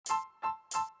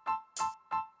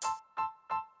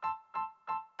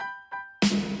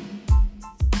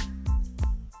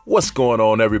What's going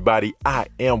on, everybody? I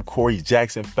am Corey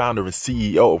Jackson, founder and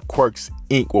CEO of Quirks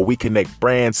Inc., where we connect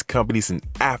brands, companies, and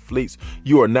athletes.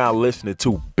 You are now listening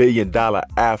to $1 Billion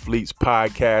Athletes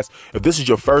Podcast. If this is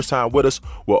your first time with us,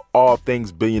 well, all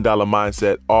things $1 billion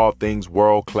mindset, all things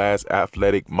world-class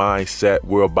athletic mindset.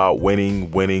 We're about winning.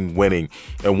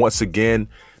 And once again,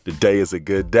 today is a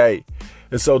good day.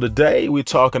 And so today we're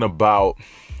talking about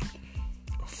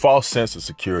false sense of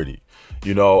security.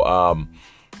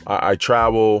 I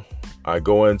travel, I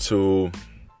go into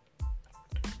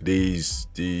these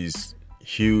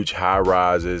huge high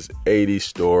rises, 80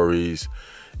 stories,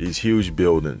 these huge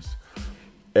buildings.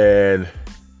 And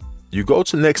you go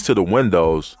next to the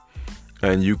windows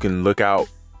and you can look out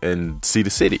and see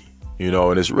the city,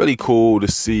 and it's really cool to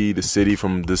see the city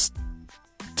from this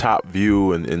top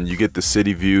view and you get the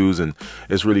city views and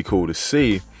it's really cool to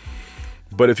see.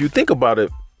 But if you think about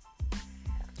it,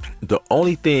 the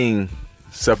only thing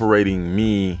separating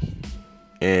me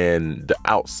and the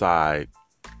outside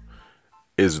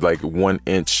is like 1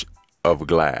 inch of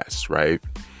glass, right?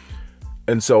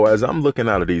 And so as I'm looking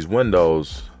out of these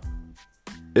windows,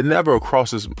 it never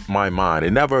crosses my mind.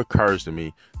 It never occurs to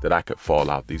me that I could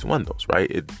fall out these windows, right?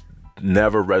 It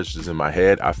never registers in my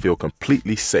head. I feel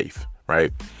completely safe,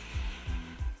 right?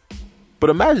 But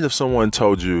imagine if someone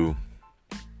told you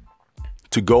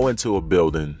to go into a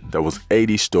building that was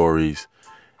 80 stories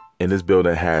and this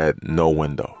building had no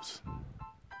windows.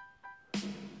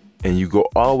 And you go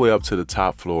all the way up to the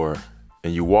top floor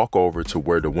and you walk over to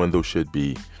where the window should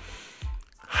be.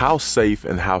 How safe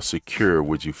and how secure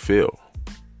would you feel?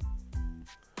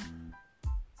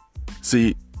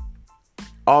 See,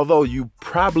 although you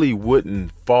probably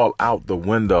wouldn't fall out the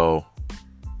window,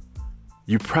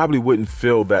 you probably wouldn't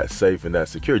feel that safe and that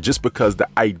secure just because the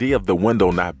idea of the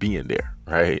window not being there,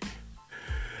 right?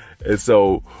 And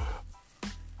so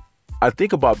I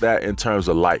think about that in terms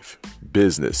of life,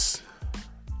 business,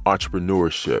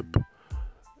 entrepreneurship,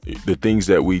 the things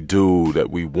that we do, that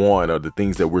we want, or the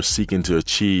things that we're seeking to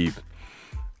achieve.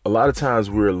 A lot of times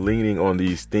we're leaning on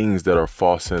these things that are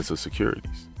false sense of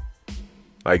securities.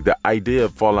 Like the idea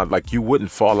of falling out, like you wouldn't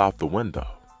fall out the window.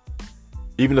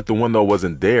 Even if the window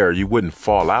wasn't there, you wouldn't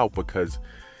fall out because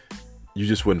you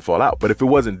just wouldn't fall out. But if it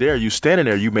wasn't there, you standing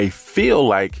there, you may feel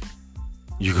like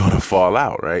you're going to fall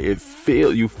out, right? You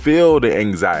feel the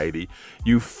anxiety.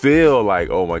 You feel like,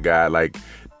 oh my God, like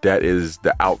that is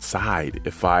the outside.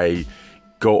 If I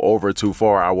go over too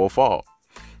far, I will fall.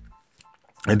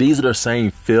 And these are the same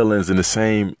feelings and the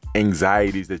same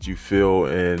anxieties that you feel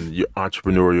in your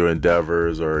entrepreneurial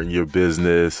endeavors or in your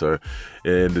business or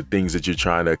in the things that you're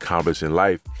trying to accomplish in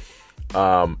life.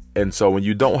 And so when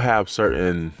you don't have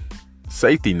certain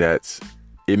safety nets,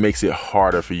 it makes it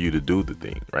harder for you to do the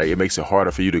thing, right? It makes it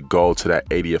harder for you to go to that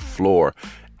 80th floor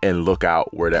and look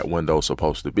out where that window is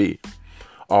supposed to be.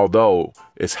 Although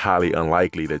it's highly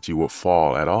unlikely that you will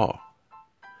fall at all.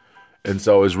 And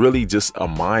so it's really just a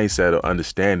mindset of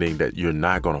understanding that you're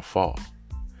not going to fall.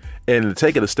 And to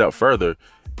take it a step further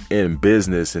in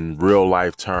business and real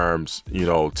life terms,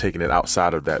 taking it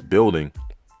outside of that building,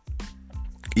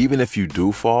 even if you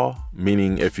do fall,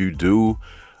 meaning if you do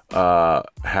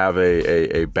have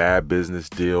a bad business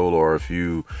deal, or if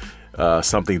you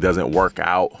something doesn't work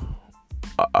out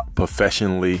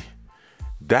professionally,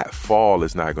 that fall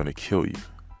is not going to kill you,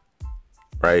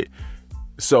 right?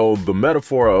 So the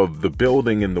metaphor of the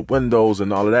building and the windows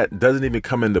and all of that doesn't even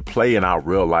come into play in our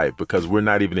real life because we're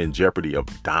not even in jeopardy of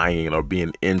dying or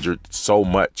being injured so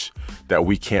much that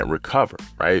we can't recover,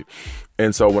 right?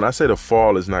 And so when I say the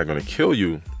fall is not going to kill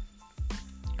you,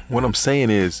 what I'm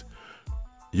saying is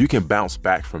you can bounce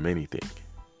back from anything.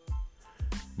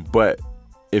 But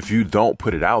if you don't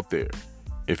put it out there,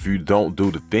 if you don't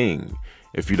do the thing,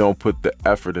 if you don't put the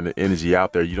effort and the energy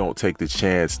out there, you don't take the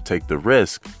chance, take the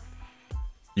risk,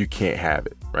 you can't have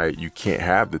it, right? You can't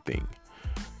have the thing,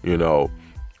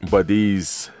 But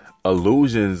these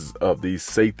illusions of these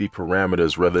safety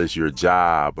parameters, whether it's your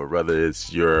job or whether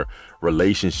it's your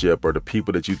relationship or the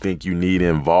people that you think you need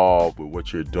involved with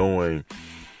what you're doing,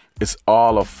 it's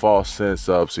all a false sense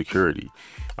of security.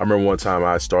 I remember one time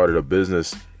I started a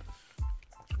business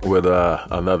with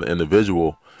another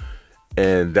individual,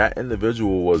 and that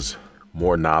individual was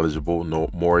more knowledgeable,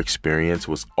 more experienced,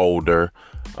 was older,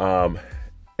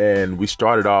 and we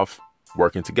started off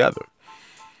working together.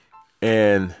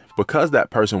 And because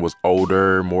that person was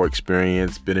older, more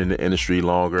experienced, been in the industry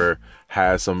longer,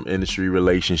 had some industry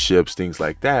relationships, things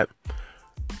like that,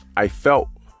 I felt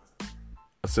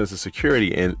a sense of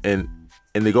security. And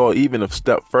to go even a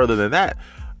step further than that,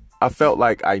 I felt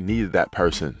like I needed that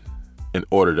person in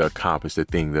order to accomplish the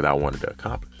thing that I wanted to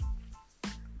accomplish.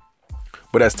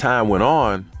 But as time went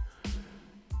on,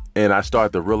 and I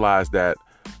started to realize that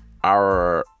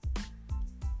our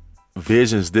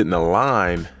visions didn't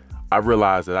align, I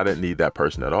realized that I didn't need that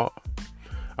person at all.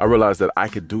 I realized that I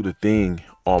could do the thing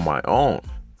on my own.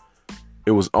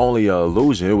 It was only an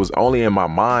illusion. It was only in my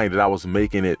mind that I was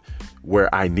making it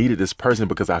where I needed this person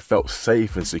because I felt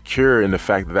safe and secure in the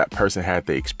fact that that person had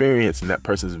the experience and that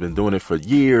person's been doing it for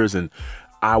years and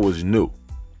I was new,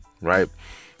 right?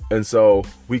 And so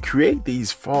we create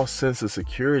these false sense of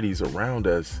securities around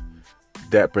us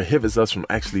that prohibits us from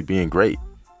actually being great,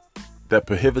 that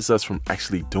prohibits us from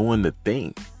actually doing the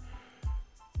thing.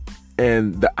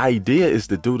 And the idea is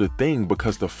to do the thing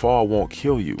because the fall won't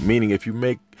kill you. Meaning if you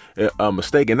make a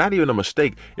mistake, and not even a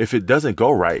mistake, if it doesn't go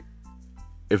right,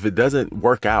 if it doesn't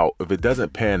work out, if it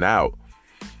doesn't pan out,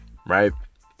 right?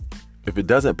 If it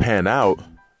doesn't pan out,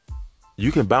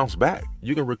 you can bounce back.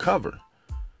 You can recover.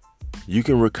 You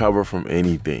can recover from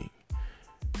anything.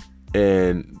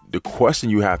 And the question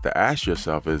you have to ask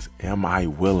yourself is, am I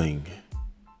willing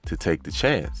to take the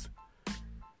chance?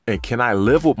 And can I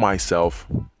live with myself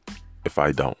if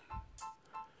I don't?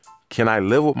 Can I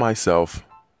live with myself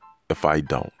if I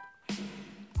don't?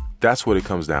 That's what it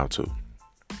comes down to.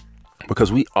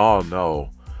 Because we all know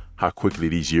how quickly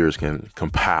these years can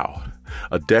compile.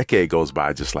 A decade goes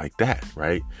by just like that,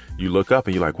 right? You look up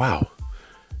and you're like, wow,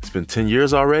 it's been 10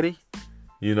 years already,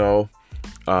 and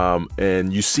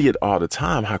you see it all the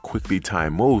time, how quickly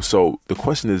time moves. So the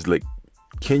question is, like,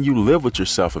 can you live with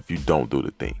yourself if you don't do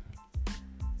the thing?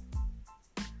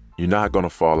 You're not going to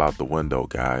fall out the window,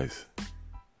 guys.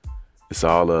 It's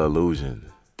all an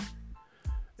illusion.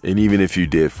 And even if you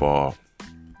did fall,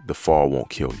 the fall won't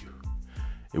kill you.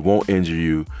 It won't injure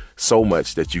you so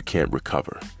much that you can't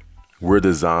recover. We're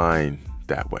designed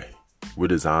that way. We're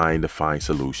designed to find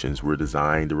solutions. We're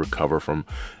designed to recover from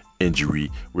injury.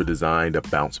 We're designed to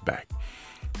bounce back.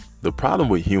 The problem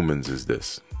with humans is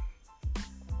this.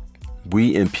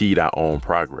 We impede our own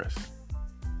progress.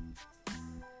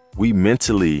 We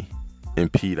mentally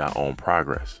impede our own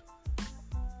progress.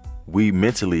 We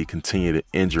mentally continue to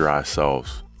injure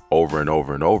ourselves over and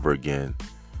over and over again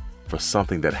for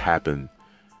something that happened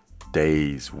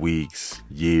days, weeks,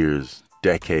 years,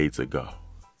 decades ago.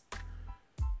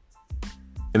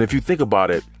 And if you think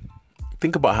about it,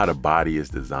 think about how the body is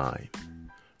designed,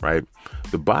 right?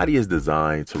 The body is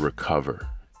designed to recover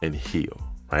and heal,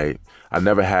 right? I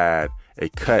never had a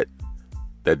cut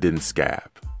that didn't scab,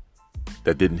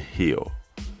 that didn't heal,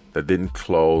 that didn't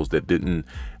close, that didn't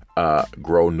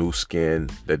grow new skin,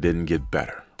 that didn't get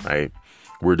better, right?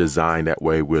 We're designed that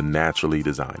way. We're naturally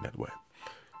designed that way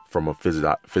from a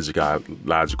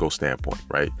physiological standpoint,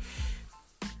 right?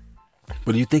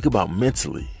 But you think about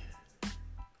mentally,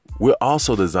 we're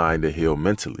also designed to heal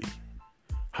mentally.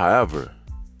 However,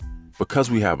 because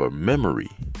we have a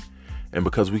memory and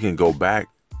because we can go back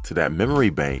to that memory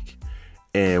bank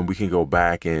and we can go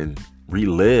back and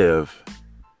relive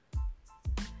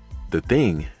the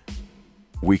thing,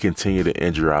 we continue to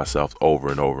injure ourselves over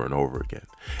and over and over again.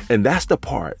 And that's the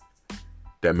part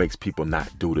that makes people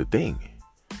not do the thing,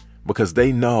 because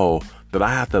they know that I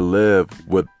have to live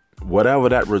with whatever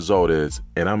that result is,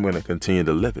 and I'm going to continue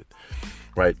to live it,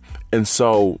 right? And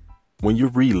so when you're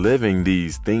reliving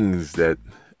these things that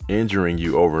injuring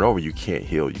you over and over, you can't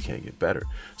heal, you can't get better.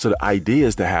 So the idea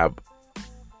is to have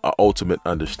an ultimate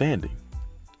understanding,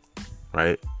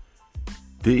 right?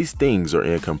 These things are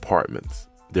in compartments.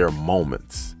 They're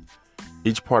moments.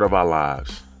 Each part of our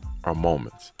lives are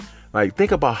moments. Like,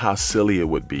 think about how silly it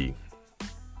would be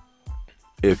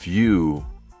if you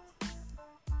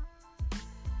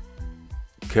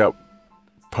kept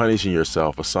punishing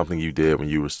yourself for something you did when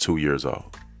you was 2 years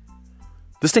old.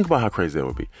 Just think about how crazy that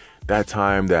would be. That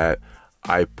time that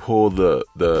I pulled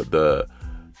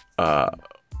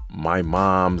my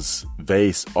mom's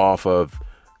vase off of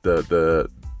the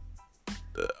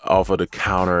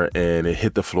counter and it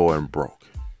hit the floor and broke.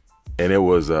 And it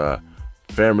was a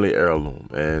family heirloom,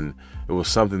 and it was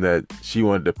something that she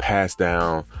wanted to pass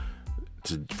down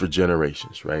for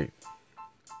generations, right?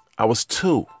 I was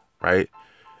 2, right?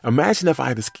 Imagine if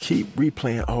I just keep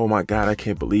replaying, oh my God, I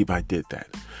can't believe I did that.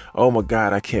 Oh my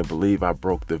God, I can't believe I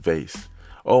broke the vase.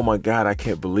 Oh my God, I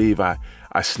can't believe I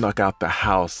snuck out the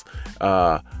house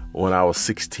when I was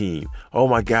 16. Oh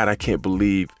my God, I can't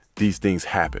believe these things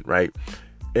happen, right?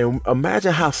 And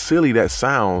imagine how silly that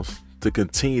sounds to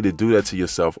continue to do that to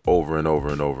yourself over and over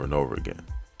and over and over again.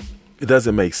 It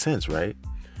doesn't make sense, right?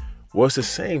 Well, it's the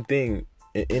same thing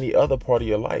in any other part of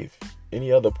your life,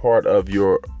 any other part of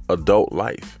your adult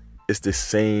life. It's the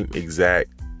same exact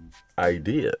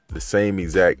idea, the same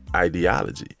exact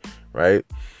ideology, right?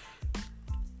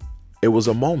 It was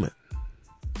a moment.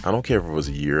 I don't care if it was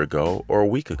a year ago or a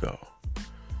week ago.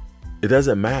 It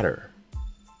doesn't matter.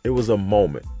 It was a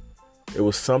moment. It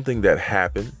was something that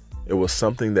happened. It was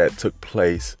something that took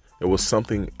place. It was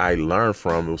something I learned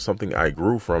from. It was something I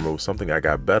grew from. It was something I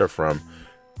got better from.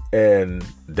 And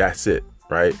that's it,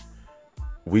 right?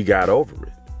 We got over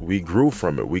it. We grew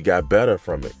from it. We got better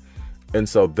from it. And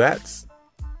so that's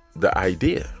the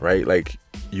idea, right? Like,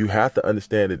 you have to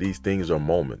understand that these things are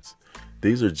moments.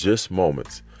 These are just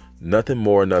moments. Nothing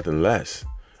more, nothing less.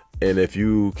 And if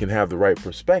you can have the right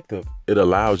perspective, it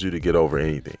allows you to get over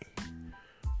anything.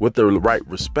 With the right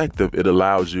perspective, it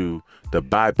allows you to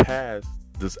bypass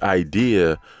this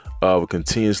idea of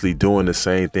continuously doing the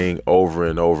same thing over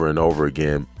and over and over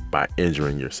again by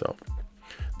injuring yourself.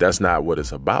 That's not what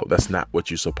it's about. That's not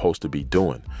what you're supposed to be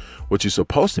doing. What you're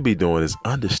supposed to be doing is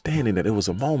understanding that it was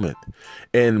a moment.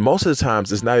 And most of the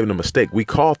times it's not even a mistake. We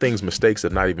call things mistakes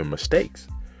that are not even mistakes.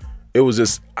 It was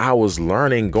just, I was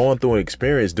learning, going through an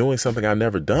experience, doing something I've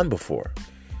never done before.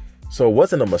 So it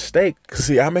wasn't a mistake. Because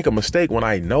see, I make a mistake when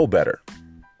I know better,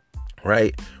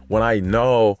 right? When I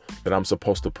know that I'm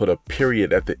supposed to put a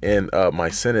period at the end of my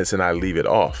sentence and I leave it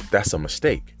off, that's a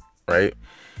mistake, right?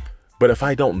 But if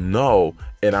I don't know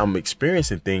and I'm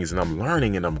experiencing things and I'm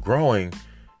learning and I'm growing,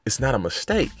 it's not a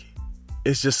mistake.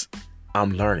 It's just,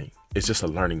 I'm learning. It's just a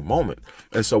learning moment.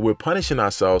 And so we're punishing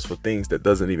ourselves for things that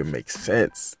doesn't even make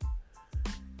sense.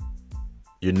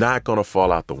 You're not going to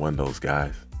fall out the windows,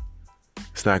 guys.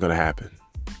 It's not going to happen.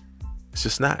 It's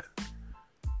just not.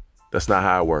 That's not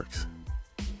how it works.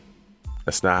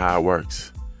 That's not how it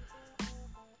works.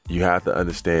 You have to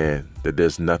understand that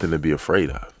there's nothing to be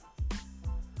afraid of.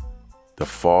 The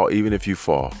fall, even if you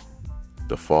fall,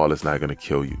 the fall is not going to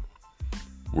kill you.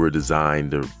 We're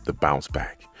designed to bounce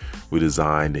back. We're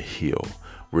designed to heal.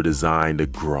 We're designed to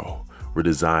grow. We're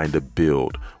designed to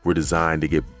build. We're designed to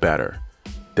get better.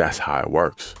 That's how it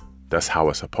works. That's how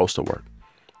it's supposed to work.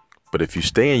 But if you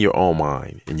stay in your own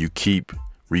mind and you keep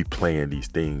replaying these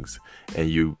things and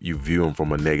you view them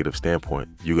from a negative standpoint,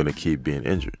 you're going to keep being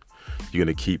injured. You're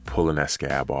going to keep pulling that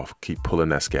scab off, and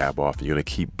you're going to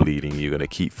keep bleeding. You're going to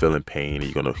keep feeling pain, and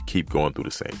you're going to keep going through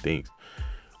the same things.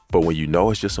 But when you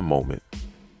know it's just a moment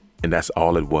and that's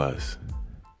all it was,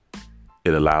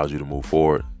 it allows you to move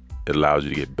forward. It allows you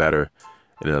to get better,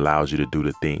 and it allows you to do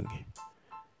the thing.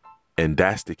 And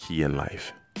that's the key in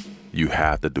life. You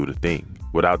have to do the thing.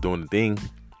 Without doing the thing,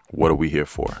 what are we here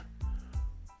for?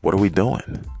 What are we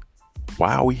doing?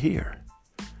 Why are we here?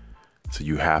 So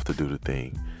you have to do the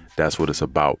thing. That's what it's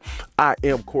about. I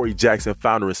am Corey Jackson,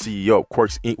 founder and CEO of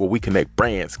Quirks Inc., where we connect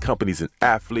brands, companies, and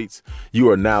athletes. You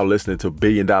are now listening to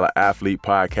Billion Dollar Athlete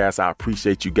Podcast. I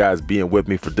appreciate you guys being with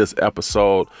me for this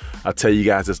episode. I tell you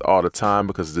guys this all the time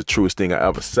because it's the truest thing I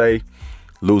ever say.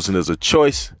 Losing is a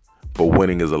choice, but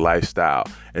winning is a lifestyle.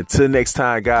 Until next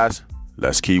time, guys,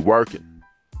 let's keep working.